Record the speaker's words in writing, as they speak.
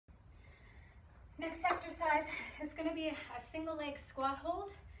exercise is going to be a single leg squat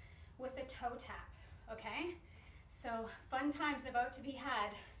hold with a toe tap, okay? So fun times about to be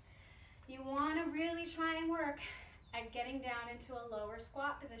had. You want to really try and work at getting down into a lower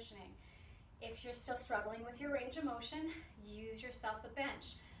squat positioning. If you're still struggling with your range of motion, use yourself a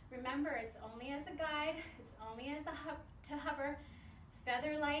bench. Remember, it's only as a guide, it's only as to hover,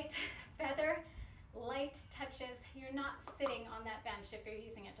 feather light touches. You're not sitting on that bench if you're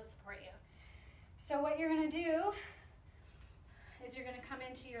using it to support you. So what you're gonna do is you're gonna come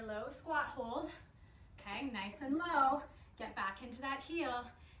into your low squat hold, okay, nice and low, get back into that heel,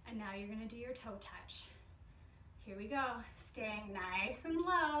 and now you're gonna do your toe touch. Here we go, staying nice and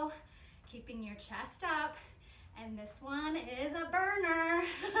low, keeping your chest up, and this one is a burner.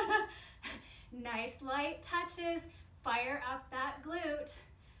 Nice light touches, fire up that glute.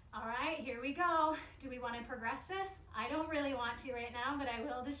 All right, here we go. Do we want to progress this? I don't really want to right now, but I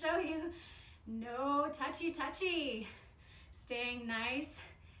will to show you. No touchy. Staying nice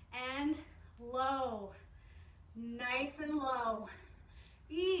and low. Nice and low.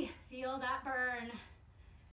 Feel that burn.